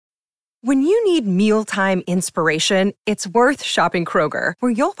When you need mealtime inspiration, it's worth shopping Kroger,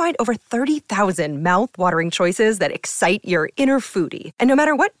 where you'll find over 30,000 mouth-watering choices that excite your inner foodie. And no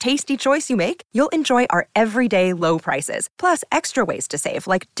matter what tasty choice you make, you'll enjoy our everyday low prices, plus extra ways to save,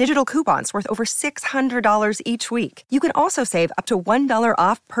 like digital coupons worth over $600 each week. You can also save up to $1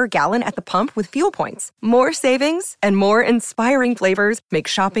 off per gallon at the pump with fuel points. More savings and more inspiring flavors make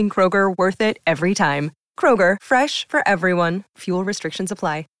shopping Kroger worth it every time. Kroger, fresh for everyone. Fuel restrictions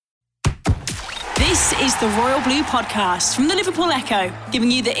apply. This is the Royal Blue Podcast from the Liverpool Echo, giving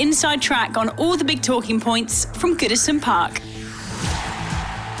you the inside track on all the big talking points from Goodison Park.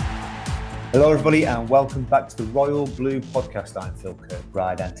 Hello everybody and welcome back to the Royal Blue Podcast. I'm Phil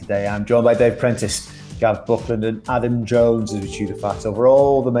Kirkbride and today I'm joined by Dave Prentice, Gav Buckland and Adam Jones as we chew the fat over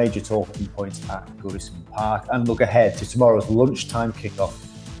all the major talking points at Goodison Park and look ahead to tomorrow's lunchtime kickoff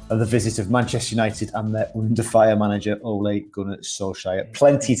of the visit of Manchester United and their under-fire manager Ole Gunnar Solskjaer.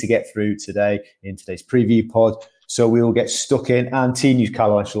 Plenty to get through today in today's preview pod, so we will get stuck in. And Team News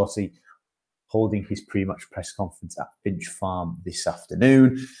Carlo Ancelotti holding his pre-match press conference at Finch Farm this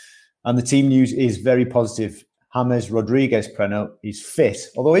afternoon. And the team news is very positive. James Rodriguez Preno is fit,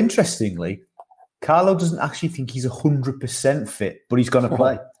 although interestingly, Carlo doesn't actually think he's 100% fit, but he's going to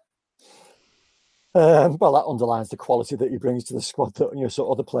play. Well, that underlines the quality that he brings to the squad that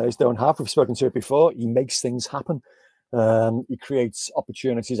so other players don't have. We've spoken to it before. He makes things happen. He creates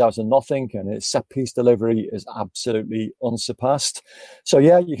opportunities out of nothing, and his set-piece delivery is absolutely unsurpassed. So,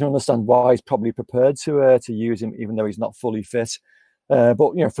 yeah, you can understand why he's probably prepared to use him, even though he's not fully fit. But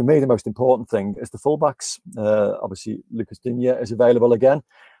for me, the most important thing is the fullbacks. Obviously, Lucas Digne is available again.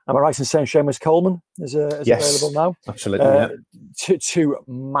 Am I right in saying Seamus Coleman is yes, available now? Absolutely. Yeah. Two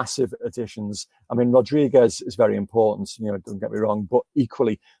massive additions. I mean, Rodriguez is very important, don't get me wrong, but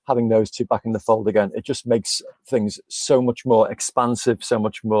equally having those two back in the fold again, it just makes things so much more expansive, so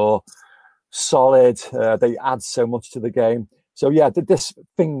much more solid. They add so much to the game. So, yeah, this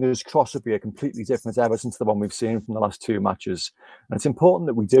fingers crossed would be a completely different Everton to the one we've seen from the last two matches. And it's important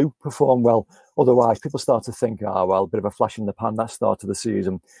that we do perform well. Otherwise, people start to think, a bit of a flash in the pan, that start of the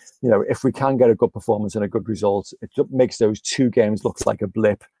season. If we can get a good performance and a good result, it makes those two games look like a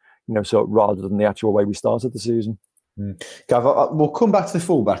blip, so rather than the actual way we started the season. Gav, we'll come back to the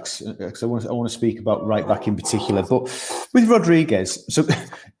fullbacks because I want to speak about right back in particular. But with Rodriguez, so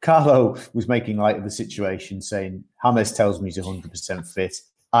Carlo was making light of the situation, saying James tells me he's 100% fit.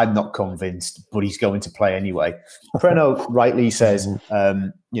 I'm not convinced, but he's going to play anyway. Preno rightly says,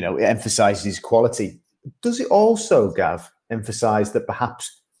 it emphasises his quality. Does it also, Gav, emphasise that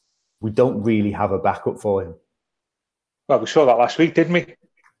perhaps we don't really have a backup for him? Well, we saw that last week, didn't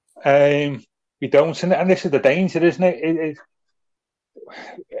we? We don't, and this is the danger, isn't it?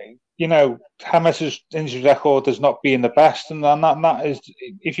 James's injury record has not been the best, and that is,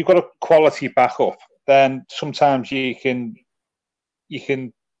 if you've got a quality backup, then sometimes you can,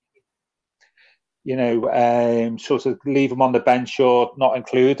 sort of leave him on the bench or not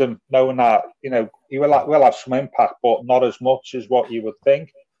include him, knowing that he will have some impact, but not as much as what you would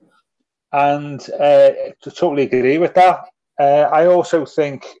think. And to totally agree with that. I also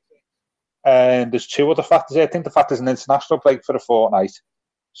think. There's two other factors here. I think the fact there's an international break for a fortnight,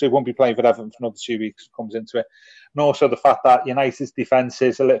 so he won't be playing for Everton for another 2 weeks, comes into it. And also the fact that United's defence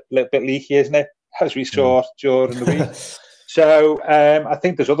is a little bit leaky, isn't it? As we saw during the week. So I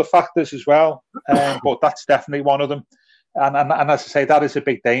think there's other factors as well, but that's definitely one of them. And as I say, that is a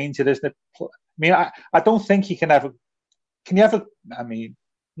big danger, isn't it? I mean, I don't think you can ever, I mean,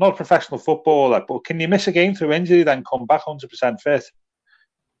 not a professional footballer, but can you miss a game through injury then come back 100% fit?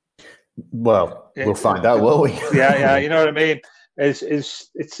 Well, we'll find out, won't we? yeah, you know what I mean.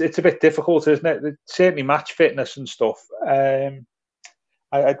 It's a bit difficult, isn't it? Certainly match fitness and stuff. I'm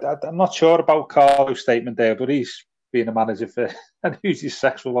not sure about Carlo's statement there, but he's been a manager for and he's a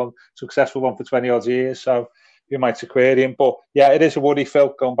successful one for 20 odd years. So you might query him, but yeah, it is a worry,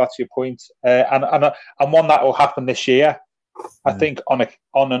 Phil. Going back to your point, and one that will happen this year, I think on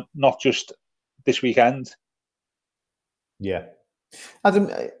a not just this weekend. Yeah,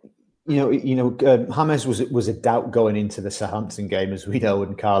 Adam. James was a doubt going into the Southampton game, as we know,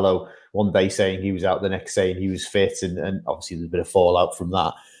 and Carlo one day saying he was out, the next saying he was fit, and obviously there's a bit of fallout from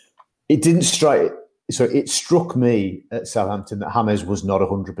that. It struck me at Southampton that James was not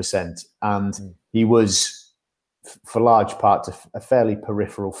 100%, and he was, for large part, a fairly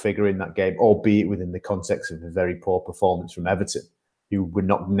peripheral figure in that game, albeit within the context of a very poor performance from Everton, who were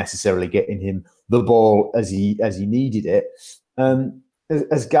not necessarily getting him the ball as he needed it.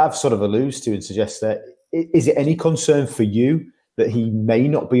 As Gav sort of alludes to and suggests that, is it any concern for you that he may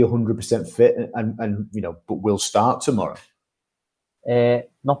not be 100% fit and but will start tomorrow?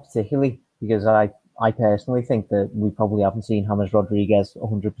 Not particularly, because I personally think that we probably haven't seen James Rodriguez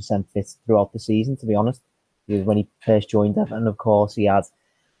 100% fit throughout the season, to be honest. Because when he first joined Everton, of course, he had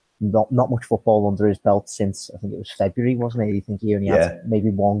not much football under his belt since, I think it was February, wasn't it? I think he only had maybe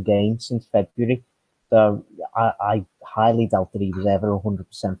one game since February. So I highly doubt that he was ever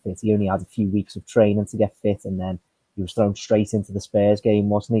 100% fit. He only had a few weeks of training to get fit, and then he was thrown straight into the Spurs game,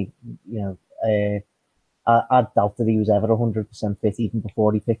 wasn't he? I doubt that he was ever 100% fit even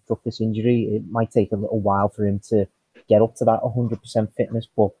before he picked up this injury. It might take a little while for him to get up to that 100% fitness,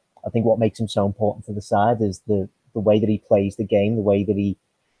 but I think what makes him so important to the side is the way that he plays the game, the way that he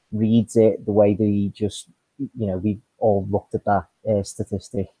reads it, the way that he just, we've all looked at that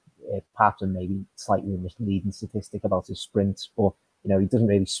statistic, perhaps and maybe slightly misleading statistic about his sprints, but, he doesn't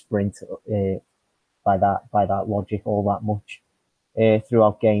really sprint by that logic all that much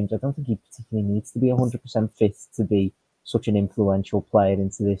throughout games. I don't think he particularly needs to be 100% fit to be such an influential player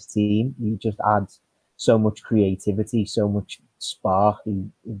into this team. He just adds so much creativity, so much spark.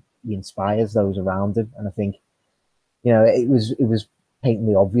 He inspires those around him, and I think it was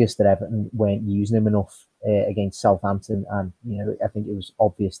patently obvious that Everton weren't using him enough against Southampton, and I think it was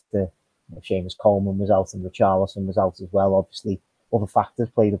obvious that Seamus Coleman was out and Richarlison was out as well. Obviously, other factors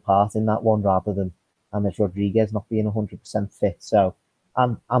played a part in that one rather than James Rodriguez not being 100% fit. So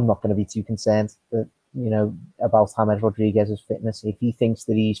I'm not going to be too concerned that about James Rodriguez's fitness. If he thinks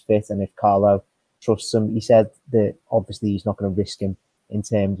that he's fit and if Carlo trusts him, he said that obviously he's not going to risk him in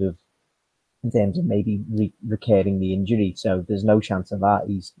terms of maybe recurring the injury. So there's no chance of that.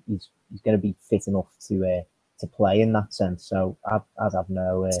 He's going to be fit enough to play in that sense. So I'd have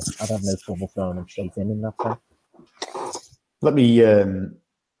no trouble throwing him straight in that sense. Let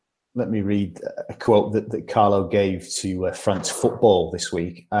me read a quote that Carlo gave to France Football this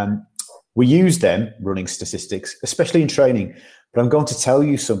week. We use them, running statistics, especially in training, but I'm going to tell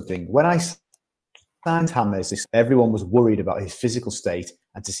you something. When I signed James, everyone was worried about his physical state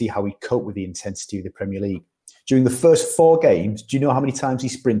and to see how he coped with the intensity of the Premier League. During the first 4 games, do you know how many times he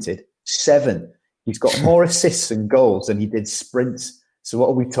sprinted? 7. He's got more assists and goals than he did sprints. So what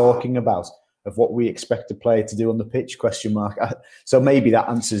are we talking about? Of what we expect a player to do on the pitch? ? So maybe that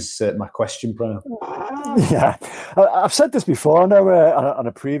answers my question, Prano. Yeah, I've said this before. I know on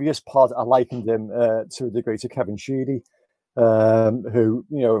a previous pod, I likened him to a degree to Kevin Sheedy,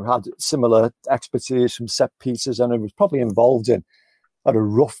 who had similar expertise from set pieces and was probably involved in, at a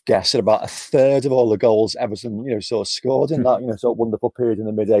rough guess, at about 1/3 of all the goals Everton sort of scored in that sort of wonderful period in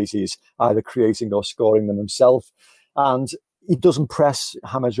the mid-80s, either creating or scoring them himself. And he doesn't press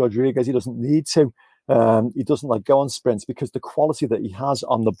James Rodriguez. He doesn't need to. He doesn't go on sprints because the quality that he has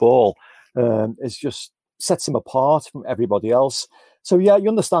on the ball is just sets him apart from everybody else. So yeah, you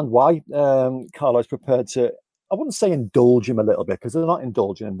understand why Carlo's prepared to, I wouldn't say indulge him a little bit, because they're not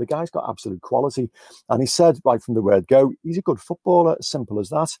indulging him. The guy's got absolute quality. And he said right from the word go, he's a good footballer, simple as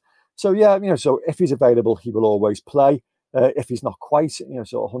that. So yeah, so if he's available, he will always play. If he's not quite,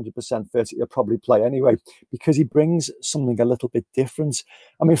 sort of 100% fit, he'll probably play anyway, because he brings something a little bit different.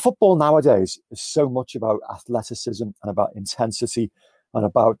 I mean, football nowadays is so much about athleticism and about intensity and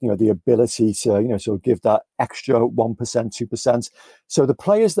about, the ability to, sort of give that extra 1%, 2%. So the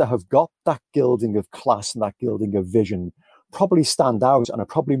players that have got that gilding of class and that gilding of vision probably stand out and are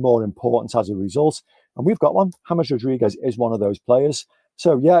probably more important as a result. And we've got one. James Rodriguez is one of those players.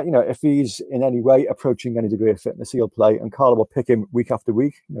 So, yeah, if he's in any way approaching any degree of fitness, he'll play. And Carlo will pick him week after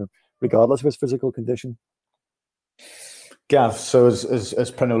week, regardless of his physical condition. Gav, so as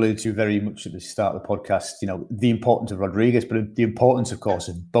Preno alluded to very much at the start of the podcast, the importance of Rodriguez, but the importance, of course,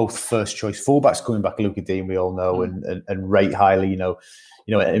 of both first-choice fullbacks coming back. Lucas Digne, we all know, and rate highly,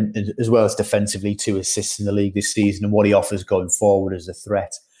 and as well as defensively, 2 assists in the league this season and what he offers going forward as a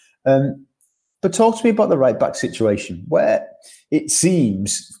threat. But talk to me about the right-back situation, where it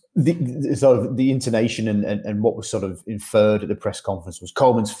seems the intonation and what was sort of inferred at the press conference was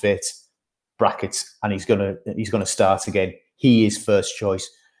Coleman's fit, brackets, and he's gonna start again. He is first choice.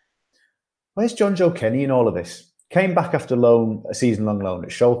 Where's John Joe Kenny in all of this? Came back after a season-long loan at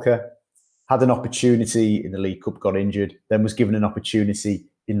Schalke, had an opportunity in the League Cup, got injured, then was given an opportunity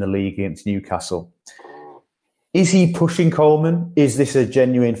in the league against Newcastle. Is he pushing Coleman? Is this a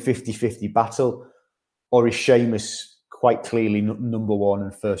genuine 50-50 battle? Or is Seamus quite clearly number one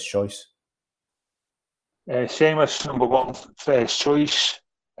and first choice? Seamus number one, first choice.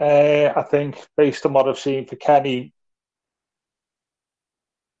 I think, based on what I've seen for Kenny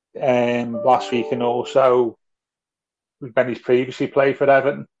last week, and also when he's previously played for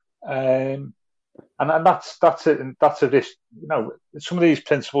Everton, and that's a risk. Some of these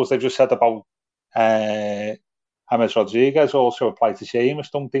principles they've just said about James Rodriguez also applied to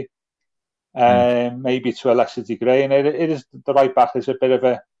Seamus, don't they? Maybe to a lesser degree, and it is the right back is a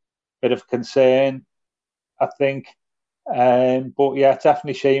bit of concern, I think. But yeah,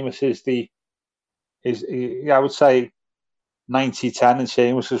 definitely Seamus is I would say 90-10 in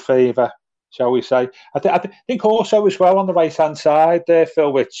Seamus's favour, shall we say? I think also as well on the right hand side there,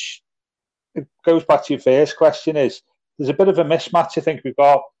 Phil, which it goes back to your first question, is there's a bit of a mismatch. I think we've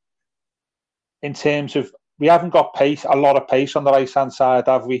got in terms of we haven't got a lot of pace on the right hand side,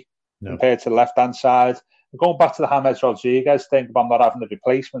 have we? No. Compared to the left hand side. Going back to the James Rodriguez thing about not having a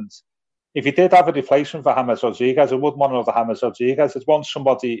replacement. If you did have a replacement for James Rodriguez, I wouldn't want another James Rodriguez. I'd want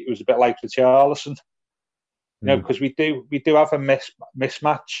somebody who's a bit like Richarlison. You know, because we do have a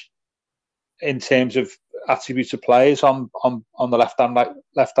mismatch in terms of attributes of players on the left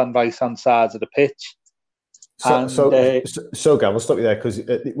and right hand sides of the pitch. So Gav, I'll stop you there because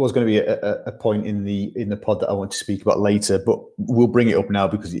it was going to be a point in the pod that I want to speak about later, but we'll bring it up now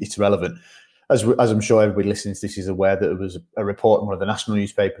because it's relevant. As I'm sure everybody listening to this is aware, that there was a report in one of the national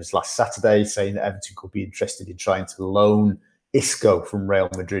newspapers last Saturday saying that Everton could be interested in trying to loan Isco from Real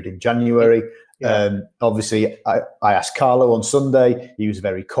Madrid in January. Yeah. Obviously, I asked Carlo on Sunday. He was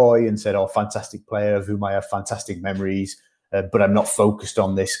very coy and said, fantastic player of whom I have fantastic memories, but I'm not focused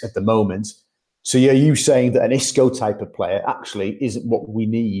on this at the moment. So are you saying that an Isco type of player actually isn't what we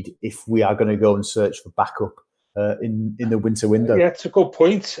need if we are going to go and search for backup in the winter window? Yeah, it's a good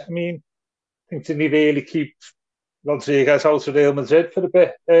point. I mean, I think, didn't he really keep Rodriguez out of Real Madrid for a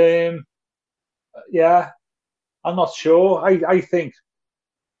bit? Yeah, I'm not sure. I think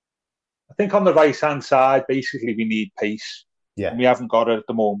on the right-hand side, basically, we need pace. Yeah. And we haven't got it at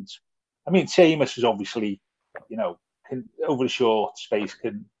the moment. I mean, Seamus is obviously, can over a short space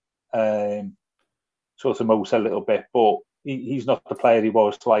can sort of motor a little bit, but he's not the player he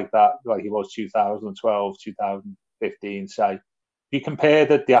was like he was 2012, 2015, say. If you compare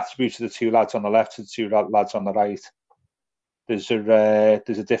the attributes of the two lads on the left to the two lads on the right, there's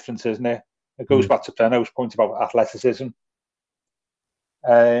a difference, isn't there? It goes back to Pleno's point about athleticism.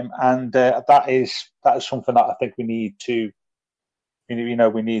 And that is something that I think we need to,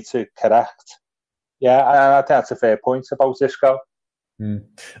 we need to correct. Yeah, I think that's a fair point about Isco.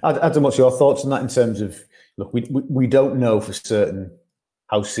 Adam, what's your thoughts on that in terms of, look, we don't know for certain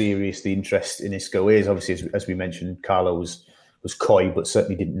how serious the interest in Isco is. Obviously, as we mentioned, Carlo was coy, but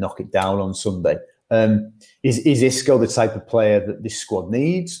certainly didn't knock it down on Sunday. Is Isco the type of player that this squad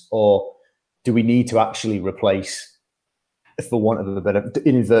needs, or do we need to actually replace, for want of a better,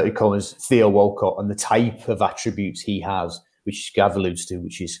 in inverted commas, Theo Walcott and the type of attributes he has, which Gav alludes to,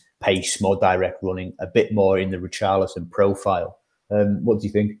 which is pace, more direct running, a bit more in the Richarlison profile? What do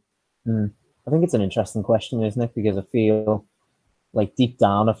you think? I think it's an interesting question, isn't it? Because I feel like deep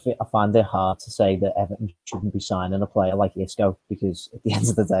down, I find it hard to say that Everton shouldn't be signing a player like Isco, because at the end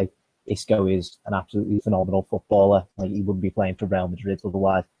of the day, Isco is an absolutely phenomenal footballer. Like, he wouldn't be playing for Real Madrid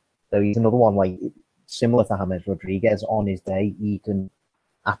otherwise. So he's another one, like, similar to James Rodriguez. On his day, he can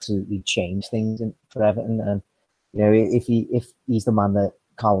absolutely change things for Everton. And if he's the man that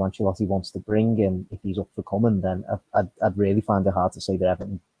Carlo Ancelotti wants to bring, and if he's up for coming, then I'd really find it hard to say that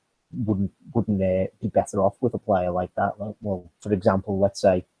Everton wouldn't be better off with a player like that. Like, well, for example, let's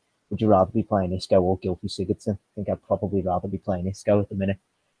say, would you rather be playing Isco or Gylfi Sigurdsson? I think I'd probably rather be playing Isco at the minute.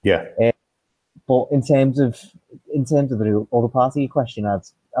 Yeah. But in terms of the other part of your question, I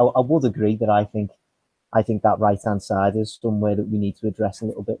would agree that I think that right hand side is somewhere that we need to address a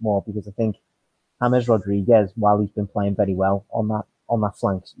little bit more, because I think James Rodriguez, while he's been playing very well on that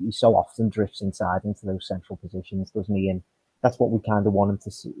flank, he so often drifts inside into those central positions, doesn't he? And that's what we kind of want him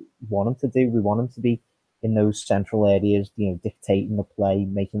to do. We want him to be in those central areas, dictating the play,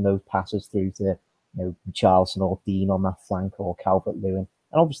 making those passes through to, Richarlison or Dean on that flank, or Calvert-Lewin.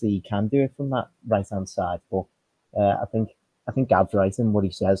 And obviously he can do it from that right hand side. But I think Gav's right in what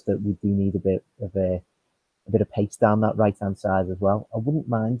he says, that we do need a bit of pace down that right hand side as well. I wouldn't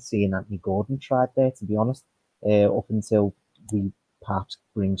mind seeing Anthony Gordon tried there, to be honest, up until we perhaps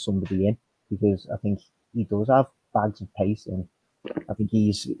bring somebody in, because I think he does have bags of pace, and I think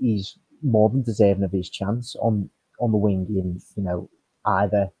he's more than deserving of his chance on the wing, in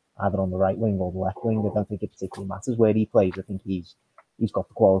either on the right wing or the left wing. I don't think it particularly matters where he plays. I think he's got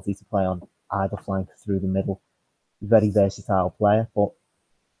the quality to play on either flank through the middle. Very versatile player. But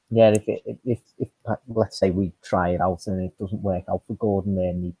yeah, if let's say we try it out and it doesn't work out for Gordon there,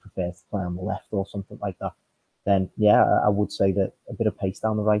 and he prefers to play on the left or something like that, then yeah, I would say that a bit of pace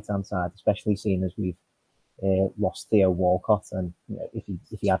down the right hand side, especially seeing as we've lost Theo Walcott, and if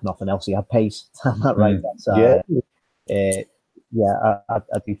he had nothing else, he had pace down that right hand side.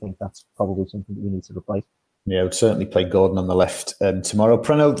 I do think that's probably something that we need to replace. Yeah, I would certainly play Gordon on the left tomorrow.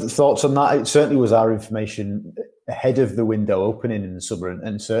 Preno, thoughts on that? It certainly was our information ahead of the window opening in the summer,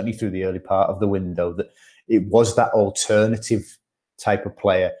 and certainly through the early part of the window, that it was that alternative type of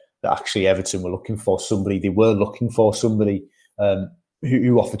player that actually Everton were looking for. They were looking for somebody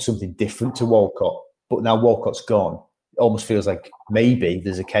who offered something different to Walcott. But now Walcott's gone. It almost feels like maybe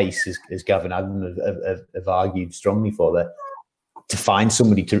there's a case, as Gavin Adam have argued strongly for there, to find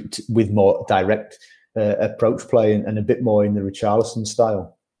somebody with more direct approach play and a bit more in the Richarlison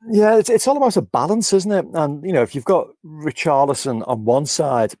style. Yeah, it's all about a balance, isn't it? And, if you've got Richarlison on one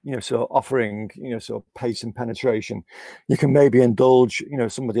side, so offering, so pace and penetration, you can maybe indulge,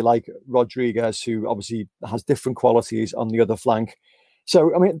 somebody like Rodriguez, who obviously has different qualities on the other flank.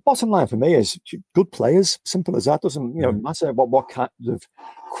 So, bottom line for me is good players, simple as that. Doesn't, matter what kind of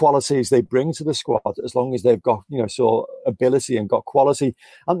qualities they bring to the squad, as long as they've got, so ability and got quality.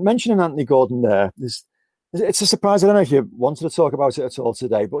 And mentioning Anthony Gordon there, it's a surprise. I don't know if you wanted to talk about it at all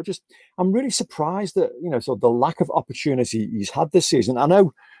today, but I'm really surprised that, so the lack of opportunity he's had this season. I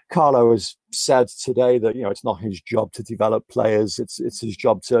know Carlo has said today that, it's not his job to develop players. It's his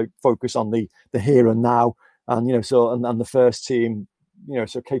job to focus on the here and now. And, and the first team,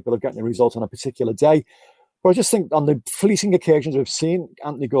 so capable of getting a result on a particular day. But I just think on the fleeting occasions we've seen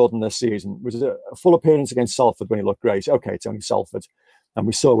Anthony Gordon this season, was a full appearance against Salford when he looked great. Okay, it's only Salford. And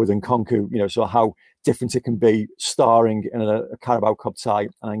we saw with Nkunku, so how different it can be starring in a Carabao Cup tie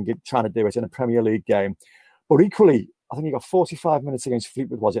and trying to do it in a Premier League game. But equally, I think he got 45 minutes against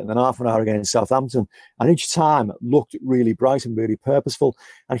Fleetwood, was it? And then half an hour against Southampton. And each time looked really bright and really purposeful.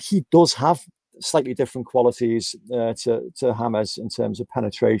 And he does have slightly different qualities to James in terms of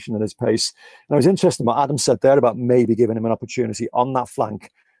penetration and his pace. And it was interesting what Adam said there about maybe giving him an opportunity on that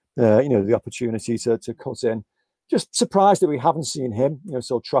flank, the opportunity to cut in. Just surprised that we haven't seen him,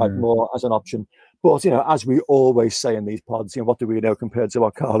 so tried more as an option. But, as we always say in these pods, what do we know compared to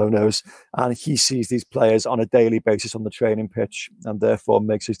what Carlo knows? And he sees these players on a daily basis on the training pitch and therefore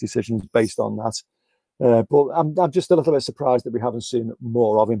makes his decisions based on that. But I'm just a little bit surprised that we haven't seen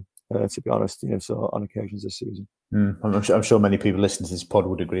more of him, to be honest, so on occasions this season. I'm sure many people listening to this pod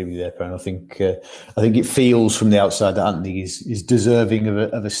would agree with you there, Perrin. I think it feels from the outside that Anthony is deserving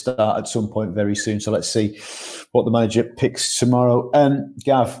of a start at some point very soon. So let's see what the manager picks tomorrow.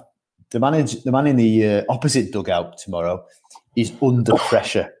 Gav, the man in the opposite dugout tomorrow is under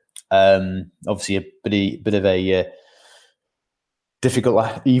pressure. Obviously, a bit of a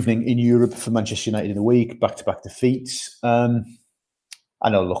difficult evening in Europe for Manchester United in the week, back-to-back defeats. I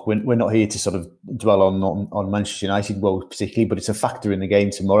know, look, we're not here to sort of dwell on Manchester United woes particularly, but it's a factor in the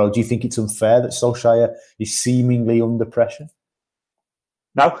game tomorrow. Do you think it's unfair that Solskjaer is seemingly under pressure?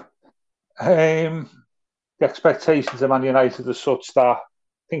 No. The expectations of Man United are such that I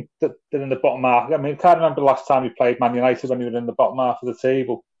think that they're in the bottom half. I can't remember the last time we played Man United when we were in the bottom half of the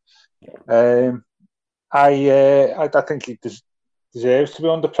table. I think he deserves to be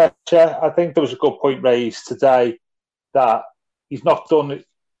under pressure. I think there was a good point raised today that he's not done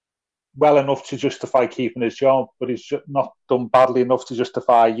well enough to justify keeping his job, but he's not done badly enough to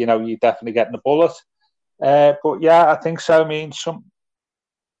justify, you definitely getting a bullet. But yeah, I think so.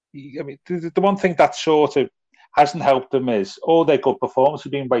 The one thing that sort of hasn't helped them is all their good performances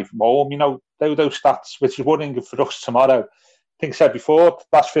have been away from home. Those stats, which is worrying for us tomorrow. I think I said before,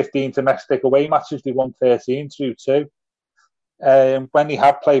 last 15 domestic away matches, they won 13 through 2. When they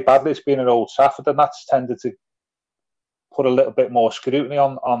have played badly, it's been at Old Trafford, and that's tended to put a little bit more scrutiny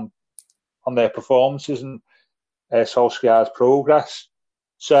on their performances and Solskjaer's progress.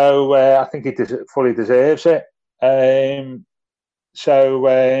 So I think he fully deserves it.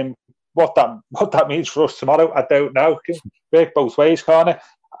 What that means for us tomorrow, I don't know. It can work both ways, can't it?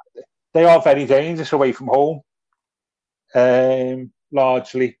 They are very dangerous away from home,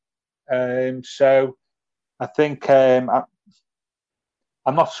 largely. So I think I'm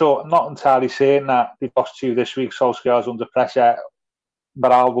not entirely saying that they've lost 2 this week. Solskjaer's under pressure.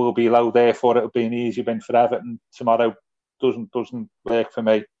 Morale will be low, therefore it'll be an easy win for Everton. Tomorrow doesn't work for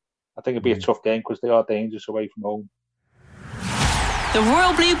me. I think it'll be a tough game because they are dangerous away from home. The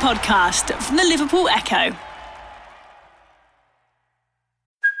Royal Blue Podcast from the Liverpool Echo.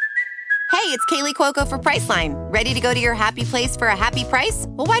 Hey, it's Kaylee Cuoco for Priceline. Ready to go to your happy place for a happy price?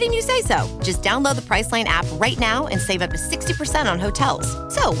 Well, why didn't you say so? Just download the Priceline app right now and save up to 60% on hotels.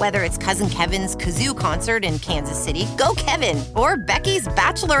 So whether it's Cousin Kevin's Kazoo Concert in Kansas City, go Kevin, or Becky's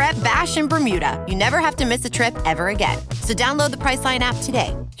Bachelorette Bash in Bermuda, you never have to miss a trip ever again. So download the Priceline app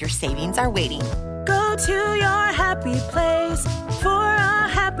today. Your savings are waiting. Go to your happy place for a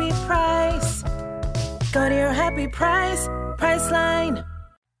happy price. Go to your happy price, Priceline.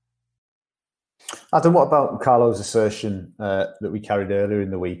 Adam, what about Carlo's assertion that we carried earlier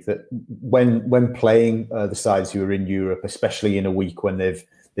in the week that when playing the sides who are in Europe, especially in a week when they've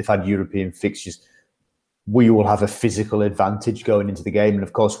had European fixtures, we will have a physical advantage going into the game? And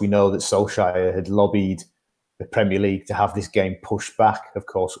of course, we know that Solskjaer had lobbied the Premier League to have this game pushed back, of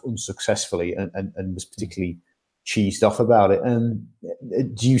course, unsuccessfully, and was particularly cheesed off about it. And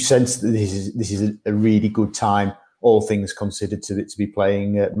do you sense that this is a really good time, all things considered, to be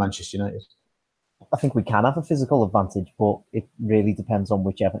playing at Manchester United? I think we can have a physical advantage, but it really depends on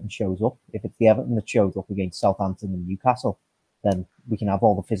which Everton shows up. If it's the Everton that shows up against Southampton and Newcastle, then we can have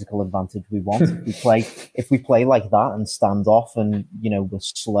all the physical advantage we want. If we play like that and stand off and, we're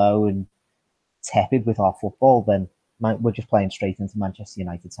slow and tepid with our football, then we're just playing straight into Manchester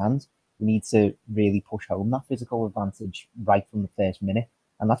United's hands. We need to really push home that physical advantage right from the first minute.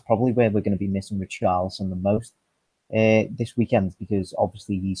 And that's probably where we're going to be missing Richarlison the most this weekend, because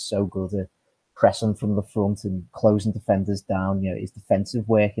obviously he's so good at pressing from the front and closing defenders down. His defensive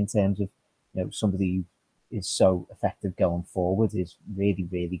work in terms of, somebody who is so effective going forward is really,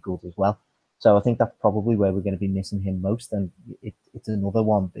 really good as well. So I think that's probably where we're going to be missing him most. And it's another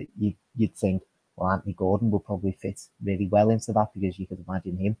one that you'd think, well, Anthony Gordon will probably fit really well into that, because you could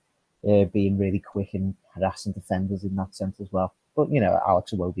imagine him being really quick and harassing defenders in that sense as well. But,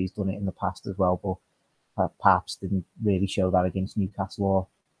 Alex Iwobi's done it in the past as well, but perhaps didn't really show that against Newcastle or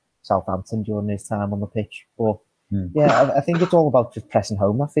Southampton during his time on the pitch. But yeah, I think it's all about just pressing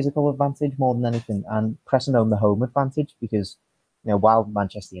home that physical advantage more than anything, and pressing home the home advantage, because while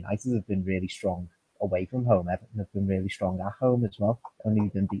Manchester United have been really strong away from home, Everton have been really strong at home as well. Only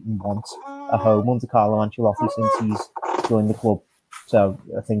been beaten once at home under Carlo Ancelotti since he's joined the club. So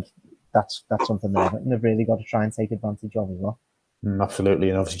I think that's something that Everton have really got to try and take advantage of as well. Absolutely,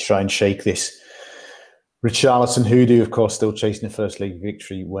 and obviously try and shake this Richarlison hoodoo, of course, still chasing a First League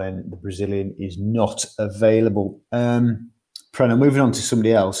victory when the Brazilian is not available. Preno, moving on to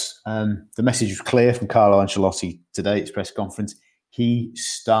somebody else. The message was clear from Carlo Ancelotti today at his press conference. He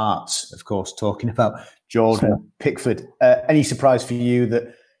starts, of course, talking about Jordan Pickford. Any surprise for you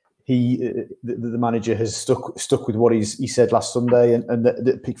that the manager has stuck with what he said last Sunday, and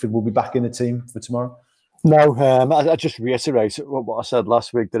that Pickford will be back in the team for tomorrow? No, I just reiterate what I said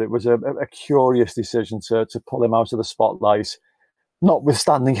last week, that it was a curious decision to pull him out of the spotlight,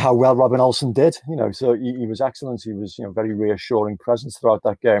 notwithstanding how well Robin Olsen did. So he was excellent. He was, very reassuring presence throughout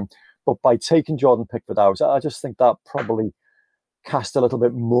that game. But by taking Jordan Pickford out, I just think that probably cast a little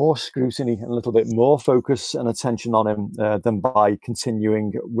bit more scrutiny and a little bit more focus and attention on him than by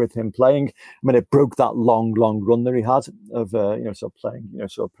continuing with him playing. I mean, it broke that long run that he had of, playing,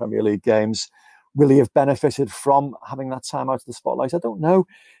 Premier League games. Will he have benefited from having that time out of the spotlight? I don't know.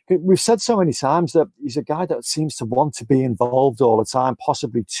 We've said so many times that he's a guy that seems to want to be involved all the time,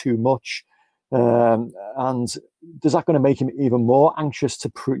 possibly too much. And is that going to make him even more anxious to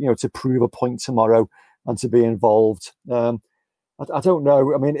prove a point tomorrow and to be involved? I don't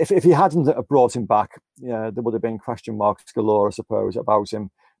know. I mean, if he hadn't brought him back, there would have been question marks galore, I suppose, about him.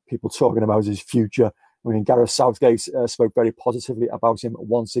 People talking about his future. I mean, Gareth Southgate spoke very positively about him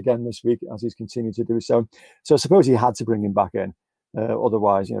once again this week, as he's continued to do so. So I suppose he had to bring him back in.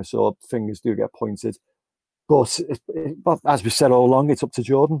 Otherwise, so fingers do get pointed. But as we said all along, it's up to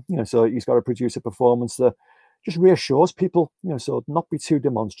Jordan. So he's got to produce a performance that just reassures people. So not be too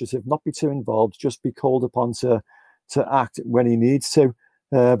demonstrative, not be too involved, just be called upon to act when he needs to.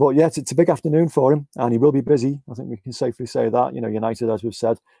 But yeah, it's a big afternoon for him, and he will be busy. I think we can safely say that. United, as we've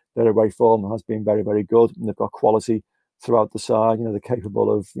said, their away form has been very, very good, and they've got quality throughout the side. They're capable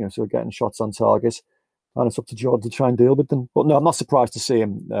of sort of getting shots on target, and it's up to Jordan to try and deal with them. But no, I'm not surprised to see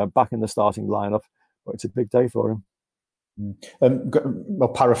him back in the starting lineup. But it's a big day for him. I'll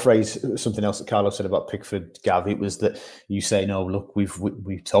paraphrase something else that Carlos said about Pickford, Gav. It was that you say, "No, look, we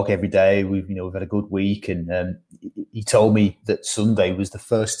talk every day. We've had a good week," and he told me that Sunday was the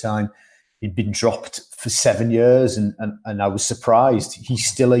first time he'd been dropped for 7 years, and I was surprised. He's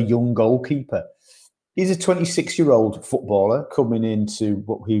still a young goalkeeper. He's a 26-year-old footballer coming into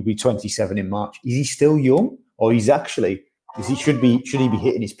what he'll be 27 in March. Is he still young, or should he be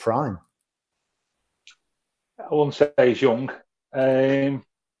hitting his prime? I wouldn't say he's young. I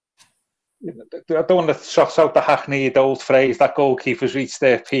don't want to trot out the hackneyed old phrase that goalkeepers reach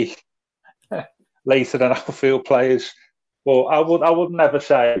their peak later than outfield players. But I'd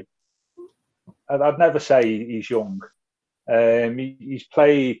never say he's young. He's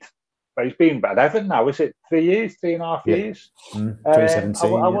played. He's been at Everton now. Is it 3 years, 3.5 years?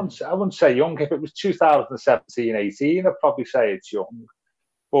 2017. I wouldn't say young. If it was 2017-18, I'd probably say it's young.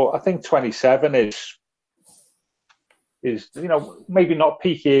 But I think 27 is maybe not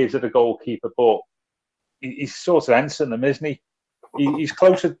peak years of a goalkeeper, but he's sort of answering them, isn't he? He's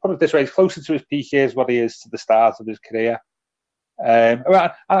closer, put it this way, he's closer to his peak years what he is to the start of his career. And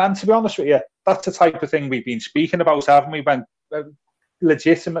to be honest with you, that's the type of thing we've been speaking about, haven't we? When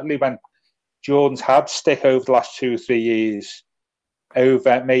legitimately, when Jordan's had stick over the last 2 or 3 years,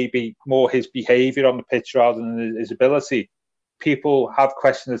 over maybe more his behaviour on the pitch rather than his ability, people have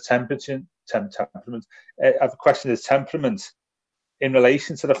questioned his temperament, have questioned his temperament in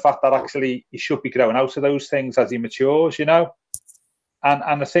relation to the fact that actually he should be growing out of those things as he matures, you know. And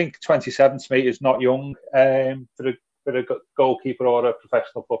I think 27 to me is not young for a goalkeeper or a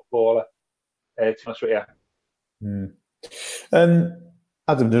professional footballer. To be honest with you.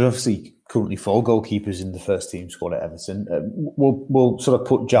 Adam, there's obviously currently 4 goalkeepers in the first team squad at Everton. We'll sort of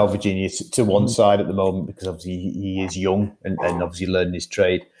put João Virginia to one side at the moment because obviously he is young and obviously learning his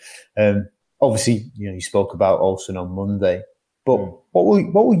trade. Obviously, you spoke about Olsen on Monday, but what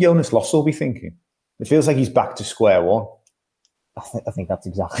will Jonas Lössl be thinking? It feels like he's back to square one. I think that's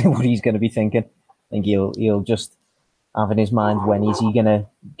exactly what he's going to be thinking. I think he'll just have in his mind, when is he going to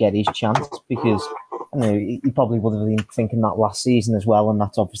get his chance? Because he probably would have been thinking that last season as well, and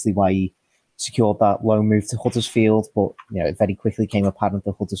that's obviously why he secured that loan move to Huddersfield. But it very quickly came apparent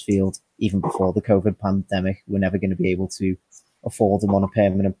that Huddersfield, even before the COVID pandemic, were never going to be able to afford him on a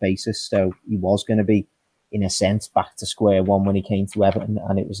permanent basis. So he was going to be, in a sense, back to square one when he came to Everton,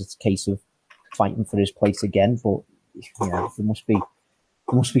 and it was a case of fighting for his place again. But there must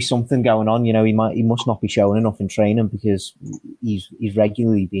be something going on. He must not be showing enough in training because he's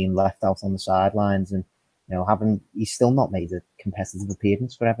regularly being left out on the sidelines, and he's still not made a competitive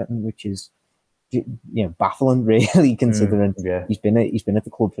appearance for Everton, which is baffling, really, considering he's been at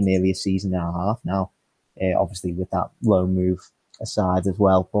the club for nearly a season and a half now. Obviously, with that loan move aside as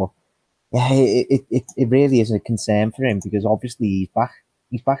well, but it really is a concern for him because obviously he's back.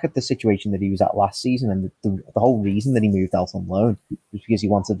 He's back at the situation that he was at last season, and the whole reason that he moved out on loan was because he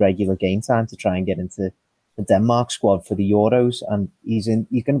wanted regular game time to try and get into the Denmark squad for the Euros, and he's going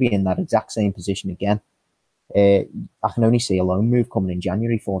to be in that exact same position again. I can only see a loan move coming in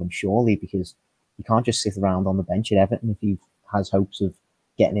January for him, surely, because he can't just sit around on the bench at Everton if he has hopes of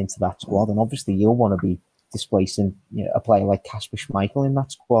getting into that squad, and obviously you'll want to be displacing a player like Kasper Schmeichel in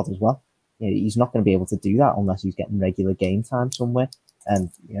that squad as well. He's not going to be able to do that unless he's getting regular game time somewhere.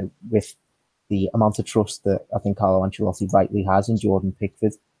 And with the amount of trust that I think Carlo Ancelotti rightly has in Jordan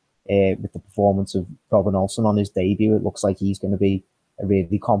Pickford, with the performance of Robin Olsen on his debut, it looks like he's going to be a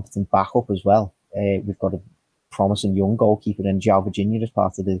really competent backup as well. We've got a promising young goalkeeper in João Virginia as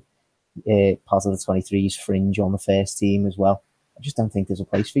part of the 23s fringe on the first team as well. I just don't think there's a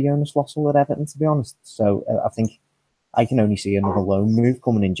place for Jonas Lössl at Everton, to be honest. So I think I can only see another loan move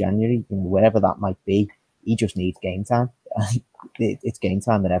coming in January, wherever that might be. He just needs game time. It's game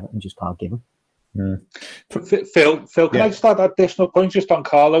time that Everton just can't give him. Phil, can I just add an additional point just on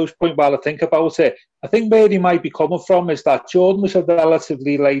Carlo's point while I think about it? I think where he might be coming from is that Jordan was a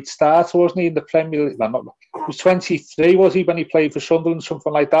relatively late starter, wasn't he, in the Premier League? He was 23, was he, when he played for Sunderland,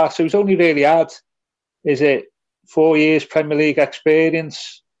 something like that? So he's only really had, 4 years Premier League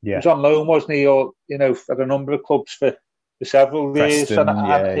experience? Yeah. He was on loan, wasn't he, or for a number of clubs for several years? And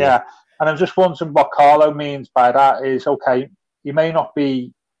I'm just wondering what Carlo means by that is, okay, you may not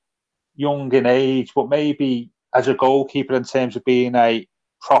be young in age, but maybe as a goalkeeper in terms of being a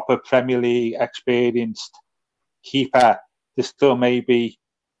proper Premier League experienced keeper, there's still maybe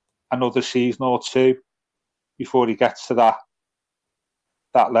another season or two before he gets to that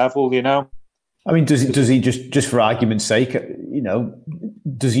level, I mean, does he just for argument's sake,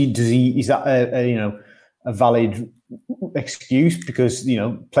 does he is that a valid excuse? Because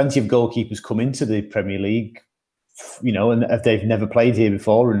plenty of goalkeepers come into the Premier League, and if they've never played here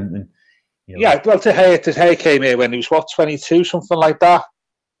before, and yeah, well, Tahir came here when he was 22, something like that.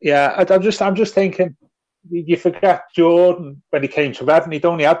 Yeah, I'm just thinking, you forget Jordan when he came to Everton. He'd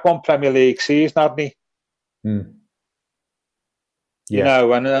only had one Premier League season, hadn't he? Yeah.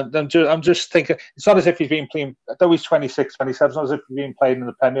 And I'm just thinking, it's not as if he's been playing, though he's 26, 27, it's not as if he's been playing in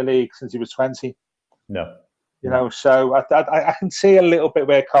the Premier League since he was 20. No. So I can see a little bit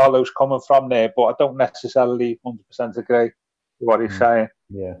where Carlo's coming from there, but I don't necessarily 100% agree with what he's saying.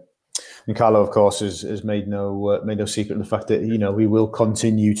 Yeah. And Carlo, of course, has made no secret of the fact that, he will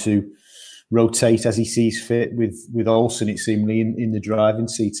continue to rotate as he sees fit with Olsen, it seemingly, in the driving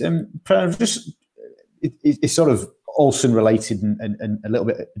seat. It's sort of Olsen related and a little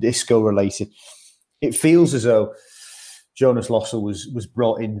bit Isco related. It feels as though Jonas Lössl was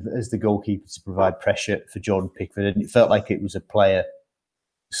brought in as the goalkeeper to provide pressure for Jordan Pickford, and it felt like it was a player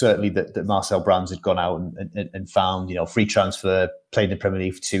certainly that Marcel Brands had gone out and found, free transfer, played in the Premier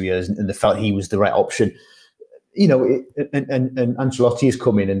League for 2 years, and they felt he was the right option. And Ancelotti has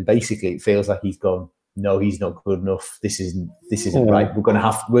come in, and basically it feels like he's gone, no, he's not good enough. This isn't right. We're gonna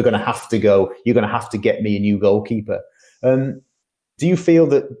have to go. You're gonna have to get me a new goalkeeper. Do you feel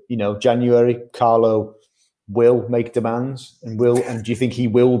that January Carlo will make demands and do you think he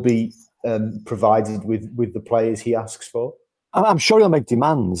will be provided with the players he asks for? I'm sure he'll make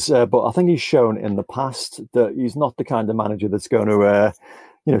demands, but I think he's shown in the past that he's not the kind of manager that's going to,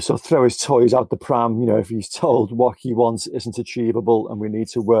 sort of throw his toys out the pram. If he's told what he wants isn't achievable and we need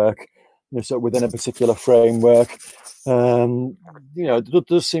to work, so within a particular framework. There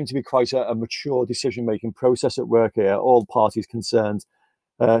does seem to be quite a mature decision-making process at work here. All parties concerned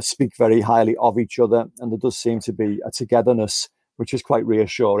speak very highly of each other, and there does seem to be a togetherness, which is quite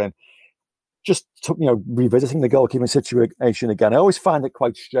reassuring. Just revisiting the goalkeeping situation again, I always find it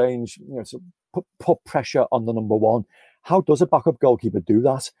quite strange. So put pressure on the number one. How does a backup goalkeeper do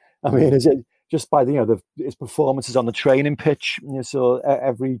that? I mean, is it just by his performances on the training pitch? So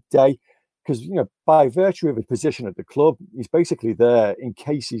every day, because by virtue of his position at the club, he's basically there in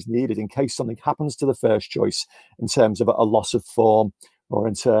case he's needed, in case something happens to the first choice in terms of a loss of form or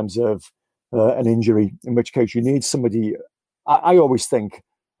in terms of an injury. In which case, you need somebody. I always think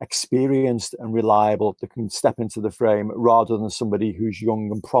experienced and reliable that can step into the frame rather than somebody who's young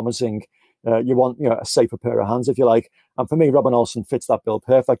and promising. You want a safer pair of hands, if you like. And for me, Robin Olsen fits that bill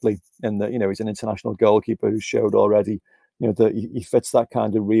perfectly in that he's an international goalkeeper who showed already that he fits that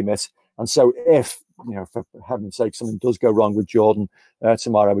kind of remit. And so if for heaven's sake something does go wrong with Jordan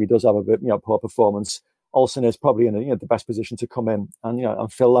tomorrow, he does have a bit poor performance, Olsen is probably in the best position to come in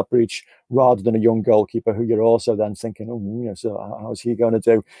and fill that breach rather than a young goalkeeper who you're also then thinking, so how is he going to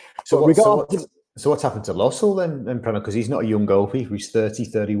do? So what's happened to Lossell then, Premier? Because he's not a young goalkeeper; he's 30,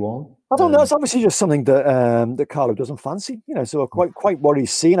 31. I don't know. It's obviously just something that Carlo doesn't fancy. So quite what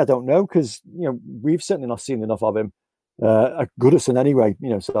he's seen, I don't know, because we've certainly not seen enough of him at Goodison anyway.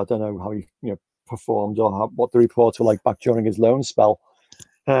 So I don't know how he performed or what the reports were like back during his loan spell.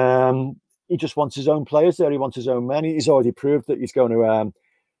 He just wants his own players there. He wants his own men. He's already proved that he's going to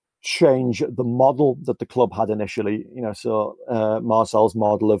change the model that the club had initially. So Marcel's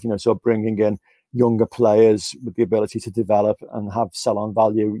model of so bringing in younger players with the ability to develop and have sell-on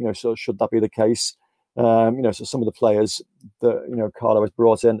value. So should that be the case? So some of the players that Carlo has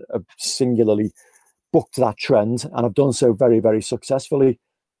brought in have singularly booked that trend and have done so very, very successfully.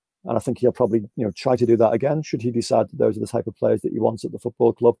 And I think he'll probably try to do that again should he decide that those are the type of players that he wants at the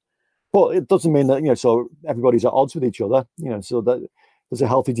football club. But it doesn't mean that so everybody's at odds with each other. So that there's a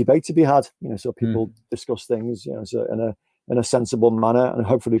healthy debate to be had. So people discuss things so in a sensible manner and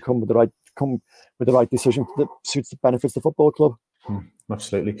hopefully come with the right decision that benefits the football club.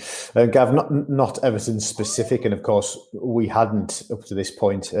 Absolutely. Gav, not Everton specific, and of course we hadn't up to this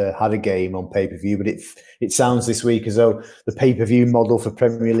point had a game on pay-per-view, but it sounds this week as though the pay-per-view model for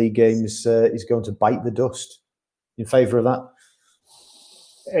Premier League games is going to bite the dust. In favour of that?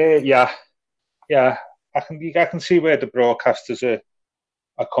 Yeah. I can see where the broadcasters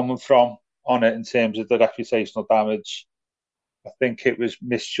are coming from on it in terms of the reputational damage. I think it was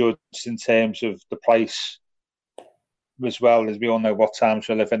misjudged in terms of the price as well, as we all know what times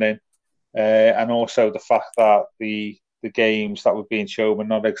we're living in, and also the fact that the games that were being shown were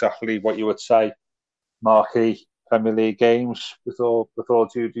not exactly what you would say marquee Premier League games, with all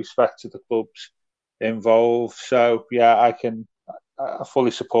due respect to the clubs involved. So yeah, I fully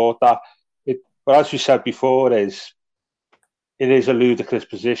support that. But as you said before, it is a ludicrous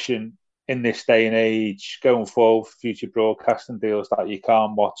position in this day and age going forward for future broadcasting deals that you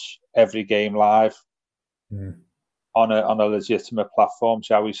can't watch every game live on a legitimate platform,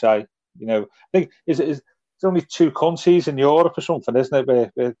 shall we say? I think it's only 2 countries in Europe or something, isn't it?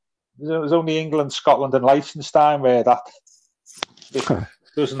 Where there's only England, Scotland, and Liechtenstein where that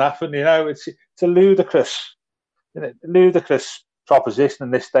doesn't happen. It's a ludicrous proposition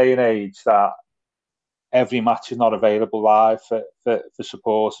in this day and age that every match is not available live for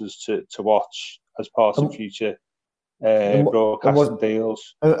supporters to watch as part of future broadcasting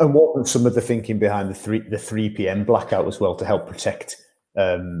deals. And what was some of the thinking behind the 3 p.m. blackout as well to help protect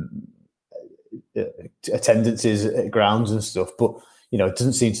attendances at grounds and stuff? But it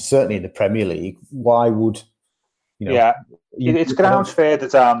doesn't seem to, certainly in the Premier League. Why would it's grounds further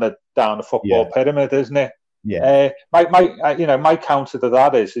down the football pyramid, isn't it? Yeah. My counter to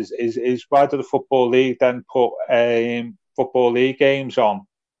that is why do the Football League then put Football League games on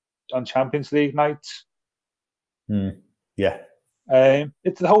Champions League nights? Yeah. The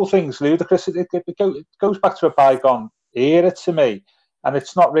whole thing's ludicrous. It goes back to a bygone era to me. and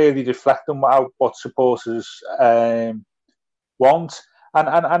it's not really reflecting what supporters want. And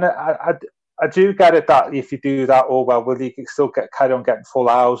I do get it that if you do that, will you still carry on getting full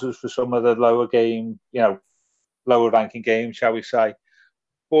houses for some of the lower ranking games, shall we say?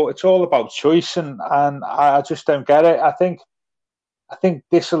 But it's all about choice, and I just don't get it. I think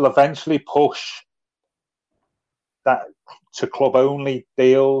this will eventually push that to club-only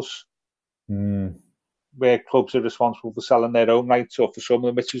deals, where clubs are responsible for selling their own rights, or for some of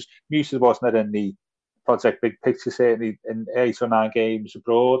them, which is usually wasn't in the Project Big Picture, certainly in 8 or 9 games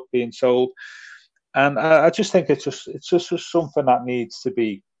abroad being sold. And I just think it's just something that needs to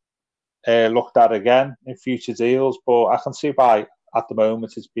be looked at again in future deals. But I can see why at the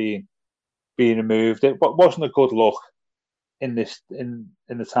moment it's being removed. It wasn't a good look in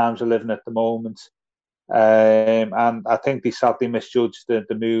the times we're living at the moment. And I think they sadly misjudged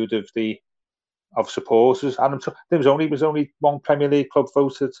the mood of supporters. And there was only one Premier League club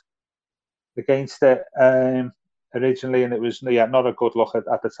voted against it originally, and it was not a good look at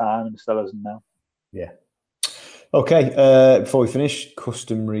the time, and it still isn't now. Yeah. Okay, before we finish,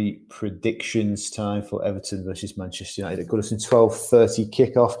 customary predictions time for Everton versus Manchester United at Goodison, 12:30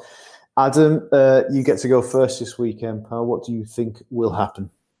 kickoff. Adam, you get to go first this weekend, pal. What do you think will happen?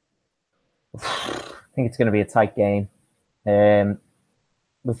 I think it's going to be a tight game.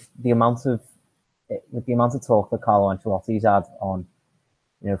 With the amount of talk that Carlo Ancelotti's had on,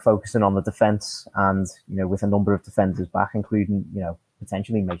 focusing on the defence, and with a number of defenders back, including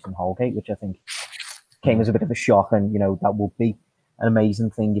potentially Mason Holgate, which I think came as a bit of a shock, and that would be an amazing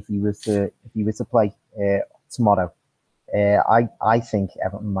thing if he was to play tomorrow. I think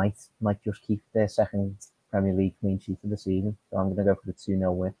Everton might just keep their second Premier League clean sheet of the season, so I'm going to go for the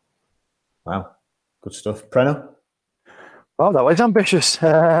 2-0 win. Wow, good stuff. Preno? Well, that was ambitious.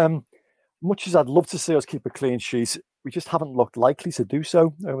 Much as I'd love to see us keep a clean sheet, we just haven't looked likely to do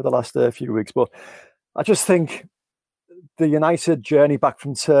so over the last few weeks. But I just think the United journey back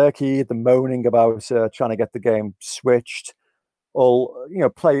from Turkey, the moaning about trying to get the game switched, will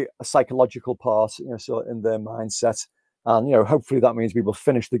play a psychological part, sort of in their mindset, and hopefully that means we will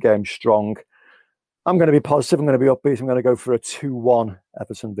finish the game strong. I'm going to be positive. I'm going to be upbeat. I'm going to go for a 2-1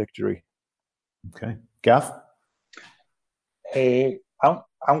 Everton victory. Okay, Gav.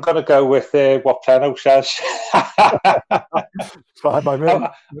 I'm going to go with what Preno says. Fine by me.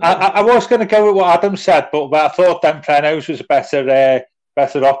 I was going to go with what Adam said, but I thought then Preno's was a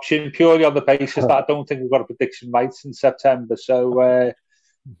better option, purely on the basis that I don't think we've got a prediction right in September. So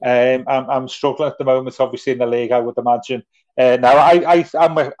I'm struggling at the moment, obviously, in the league, I would imagine. Now,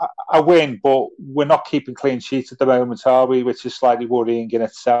 I win, but we're not keeping clean sheets at the moment, are we? Which is slightly worrying in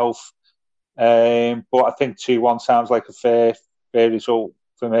itself. But I think 2-1 sounds like a fair result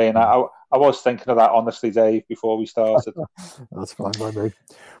for me, and I was thinking of that, honestly, Dave, before we started. That's fine by me.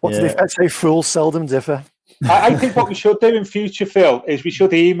 What do they say? Fools seldom differ. I think what we should do in future, Phil, is we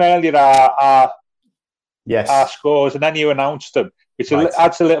should email you our scores, and then you announce them, which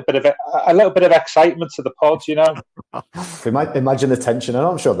adds a little bit of excitement to the pod, We might imagine the tension, and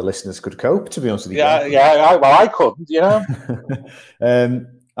I'm sure the listeners could cope, to be honest with you. I couldn't,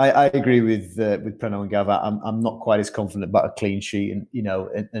 I agree with Preno and Gav. I'm not quite as confident about a clean sheet, and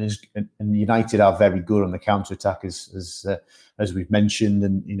and United are very good on the counter attack as we've mentioned,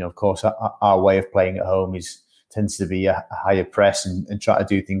 and of course our way of playing at home tends to be a higher press and try to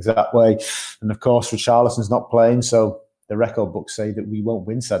do things that way, and of course Richarlison's not playing, so the record books say that we won't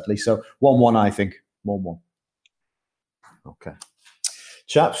win, sadly. So 1-1, I think 1-1. Okay.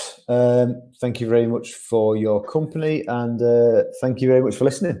 Chaps, thank you very much for your company, and thank you very much for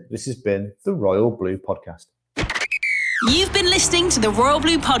listening. This has been the Royal Blue Podcast. You've been listening to the Royal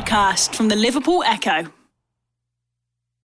Blue Podcast from the Liverpool Echo.